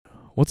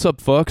What's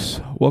up,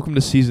 fucks? Welcome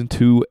to Season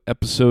 2,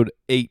 Episode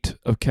 8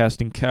 of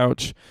Casting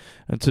Couch.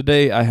 And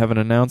today I have an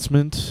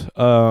announcement.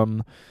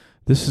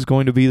 This is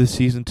going to be the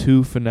Season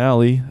 2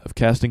 finale of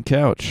Casting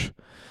Couch.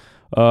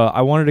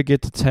 I wanted to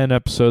get to 10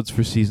 episodes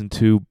for Season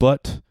 2,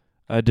 but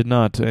I did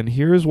not. And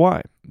here is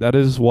why. That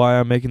is why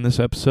I'm making this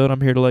episode. I'm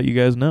here to let you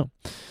guys know.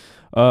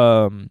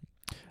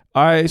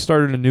 I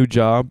started a new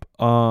job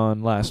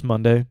on last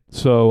Monday.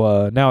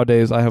 So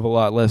nowadays I have a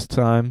lot less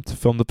time to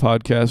film the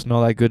podcast and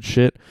all that good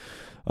shit.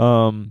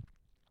 And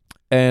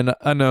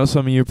I know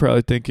some of you are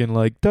probably thinking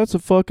like, that's a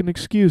fucking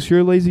excuse. You're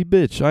a lazy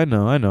bitch. I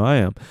know, I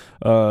am.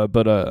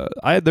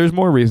 But there's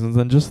more reasons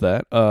than just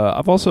that.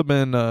 I've also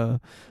been,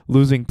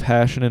 losing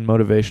passion and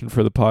motivation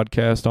for the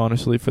podcast,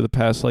 honestly, for the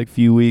past like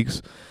few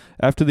weeks.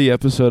 After the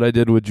episode I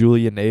did with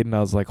Julie and Aiden, I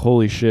was like,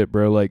 holy shit,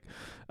 bro. Like,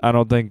 I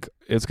don't think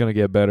it's going to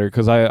get better.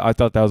 Cause I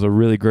thought that was a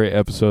really great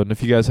episode. And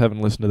if you guys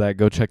haven't listened to that,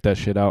 go check that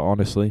shit out,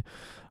 honestly.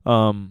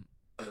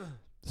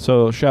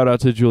 So shout out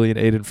to Julie and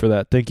Aiden for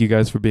that. Thank you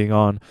guys for being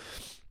on.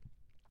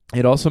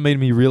 It also made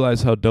me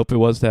realize how dope it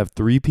was to have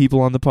 3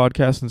 people on the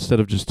podcast instead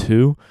of just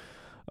 2.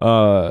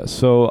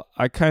 So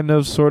I kind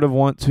of sort of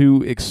want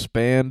to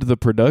expand the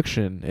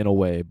production in a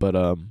way, but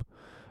I'm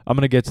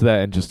going to get to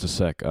that in just a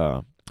sec.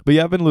 But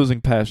yeah, I've been losing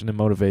passion and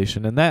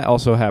motivation, and that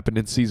also happened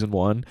in Season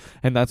 1,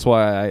 and that's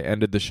why I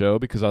ended the show,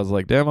 because I was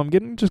like, damn, I'm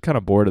getting just kind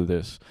of bored of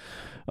this.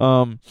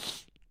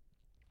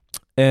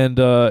 And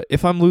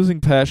if I'm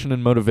losing passion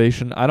and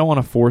motivation, I don't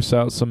want to force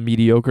out some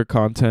mediocre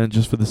content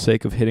just for the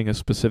sake of hitting a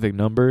specific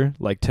number,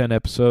 like 10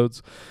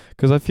 episodes,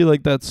 because I feel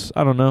like that's,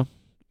 I don't know,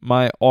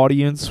 my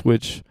audience,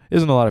 which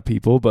isn't a lot of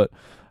people, but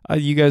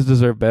you guys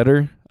deserve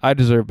better. I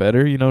deserve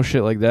better, you know,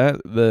 shit like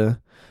that.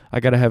 I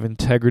got to have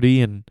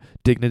integrity and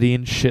dignity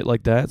and shit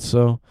like that,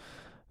 so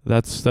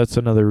that's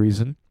another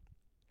reason.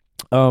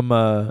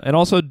 And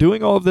also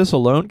doing all of this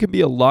alone can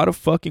be a lot of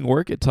fucking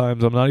work at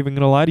times. I'm not even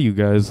going to lie to you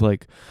guys,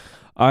 like,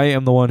 I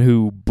am the one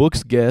who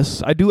books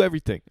guests. I do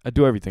everything.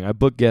 I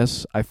book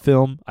guests. I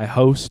film. I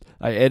host.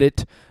 I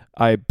edit.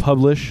 I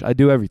publish. I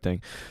do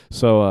everything.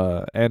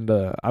 So,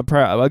 I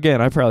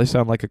probably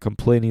sound like a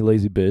complaining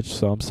lazy bitch.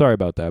 So I'm sorry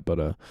about that.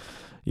 But,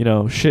 you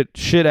know, shit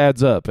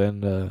adds up.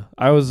 And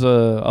I was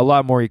a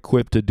lot more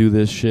equipped to do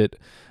this shit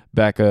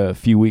back a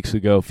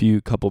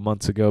couple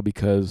months ago,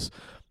 because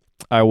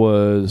I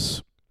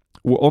was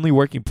only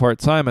working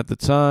part-time at the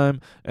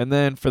time, and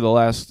then for the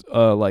last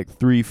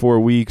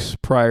 3-4 weeks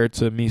prior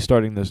to me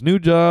starting this new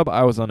job,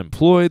 I was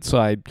unemployed, so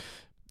I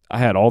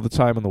had all the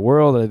time in the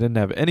world. I didn't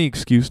have any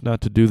excuse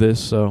not to do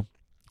this, so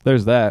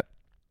there's that.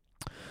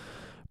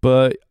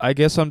 But I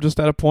guess I'm just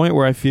at a point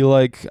where I feel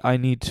like I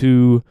need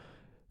to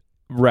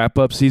wrap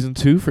up Season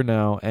 2 for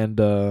now,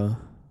 and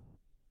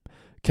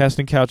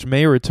Casting Couch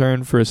may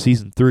return for a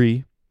Season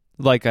 3.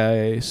 Like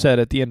I said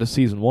at the end of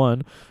Season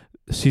 1,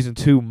 Season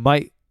 2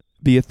 might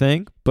be a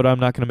thing, but I'm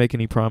not going to make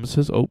any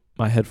promises. Oh,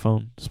 my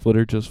headphone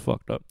splitter just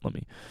fucked up.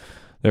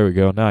 There we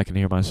go. Now I can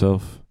hear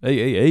myself.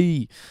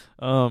 Hey.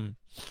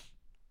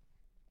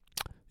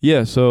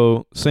 Yeah,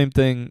 so same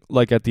thing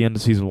like at the end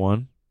of Season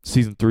 1.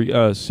 Season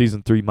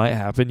 3 might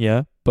happen,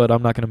 yeah, but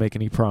I'm not going to make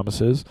any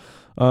promises.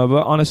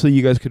 But honestly,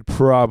 you guys could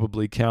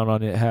probably count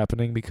on it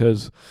happening,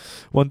 because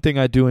one thing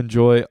I do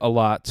enjoy a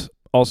lot.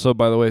 Also,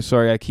 by the way,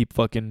 sorry I keep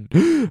fucking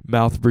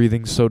mouth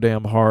breathing so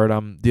damn hard.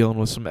 I'm dealing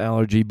with some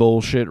allergy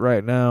bullshit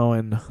right now,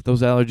 and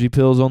those allergy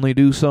pills only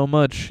do so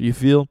much, you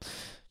feel?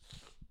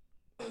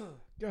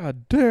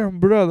 God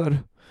damn,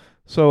 brother.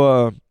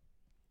 So,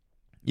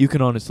 you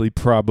can honestly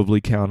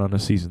probably count on a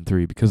Season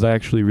 3, because I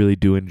actually really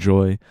do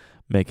enjoy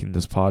making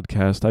this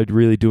podcast. I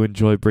really do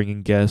enjoy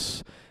bringing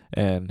guests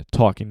and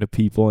talking to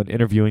people and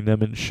interviewing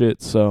them and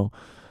shit, so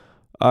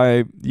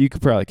you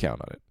could probably count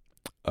on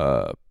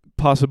it.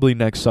 Possibly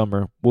next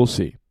summer. We'll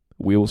see.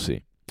 We will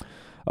see.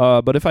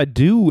 But if I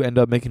do end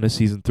up making a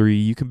Season 3,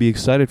 you can be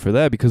excited for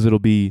that, because it'll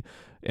be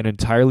an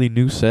entirely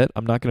new set.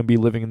 I'm not going to be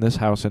living in this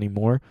house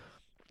anymore.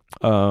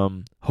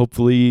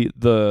 Hopefully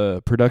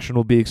the production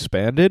will be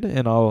expanded,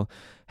 and I'll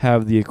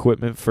have the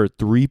equipment for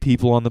 3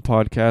 people on the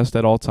podcast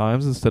at all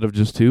times instead of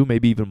just 2,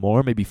 maybe even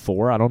more, maybe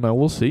 4. I don't know.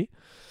 We'll see.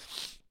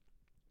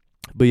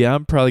 But yeah,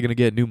 I'm probably going to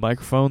get new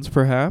microphones,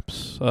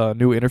 perhaps.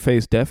 New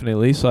interface,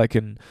 definitely, so I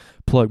can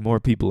plug more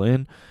people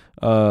in.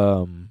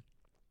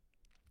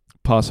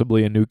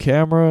 Possibly a new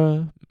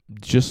camera,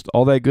 just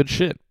all that good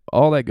shit.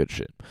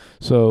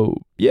 So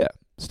yeah,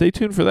 stay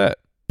tuned for that,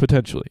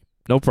 potentially.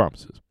 No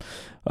promises.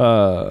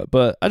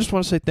 But I just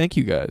want to say thank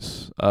you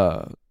guys,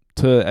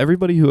 to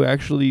everybody who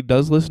actually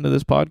does listen to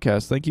this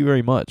podcast. Thank you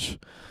very much.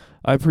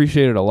 I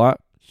appreciate it a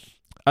lot.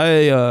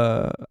 I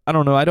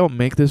don't know, I don't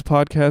make this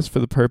podcast for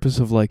the purpose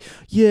of like,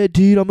 yeah,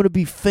 dude, I'm gonna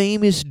be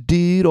famous,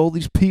 dude. All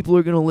these people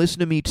are gonna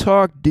listen to me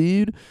talk,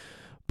 dude.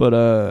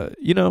 But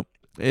you know,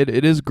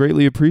 it is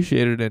greatly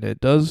appreciated, and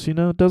it does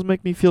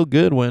make me feel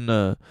good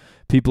when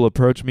people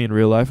approach me in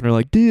real life and are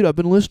like, dude, I've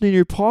been listening to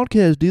your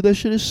podcast, dude, that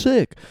shit is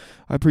sick.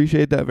 I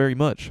appreciate that very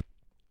much.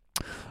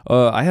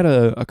 I had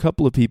a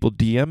couple of people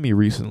DM me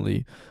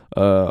recently.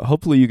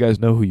 Hopefully you guys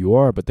know who you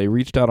are, but they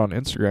reached out on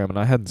Instagram, and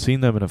I hadn't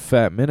seen them in a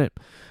fat minute.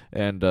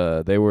 and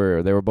they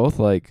were both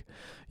like,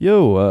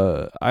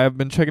 yo, I've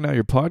been checking out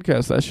your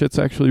podcast. That shit's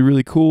actually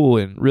really cool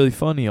and really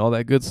funny, all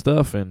that good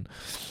stuff. And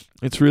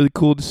it's really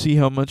cool to see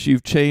how much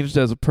you've changed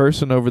as a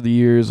person over the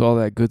years, all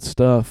that good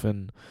stuff.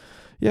 And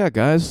yeah,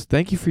 guys,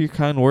 thank you for your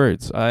kind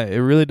words.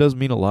 It really does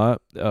mean a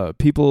lot.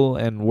 People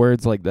and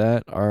words like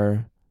that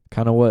are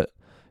kind of what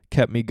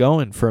kept me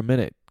going for a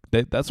minute.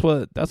 That's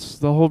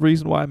the whole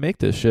reason why I make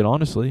this shit,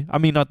 honestly. I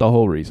mean, not the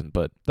whole reason,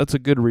 but that's a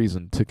good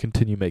reason to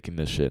continue making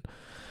this shit.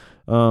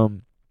 But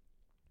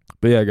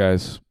yeah,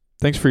 guys,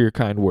 thanks for your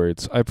kind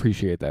words. I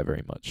appreciate that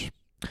very much.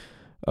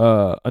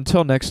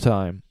 Until next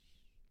time,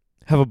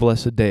 have a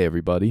blessed day,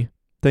 everybody.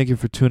 Thank you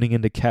for tuning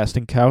into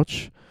Casting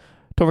Couch.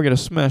 Don't forget to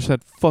smash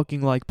that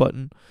fucking like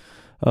button.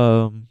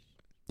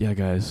 Yeah,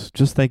 guys,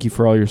 just thank you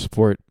for all your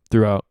support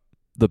throughout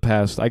the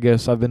past. I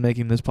guess I've been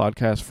making this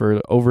podcast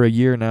for over a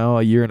year now,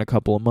 a year and a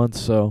couple of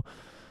months. So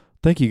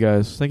thank you,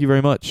 guys. Thank you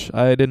very much.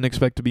 I didn't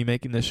expect to be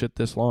making this shit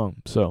this long.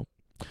 So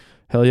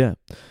hell yeah.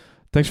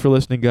 Thanks for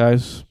listening,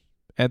 guys.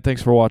 And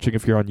thanks for watching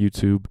if you're on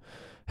YouTube.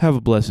 Have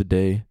a blessed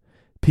day.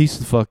 Peace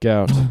the fuck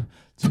out. 1,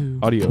 2,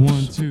 Adios.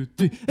 1, 2,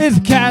 3. It's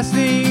a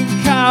casting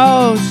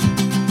couch.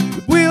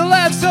 We'll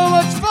have so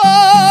much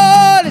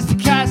fun. It's the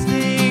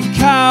casting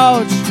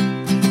couch.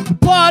 The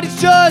party's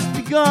just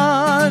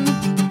begun.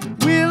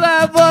 We'll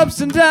have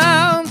ups and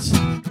downs.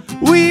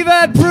 We've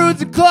had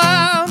prudes and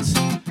clowns,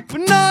 but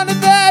none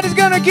of that is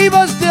gonna keep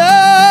us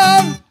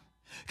down.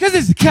 'Cause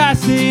it's the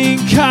casting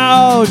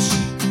couch.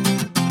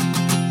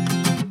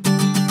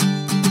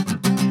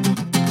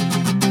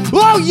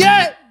 Oh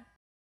yeah!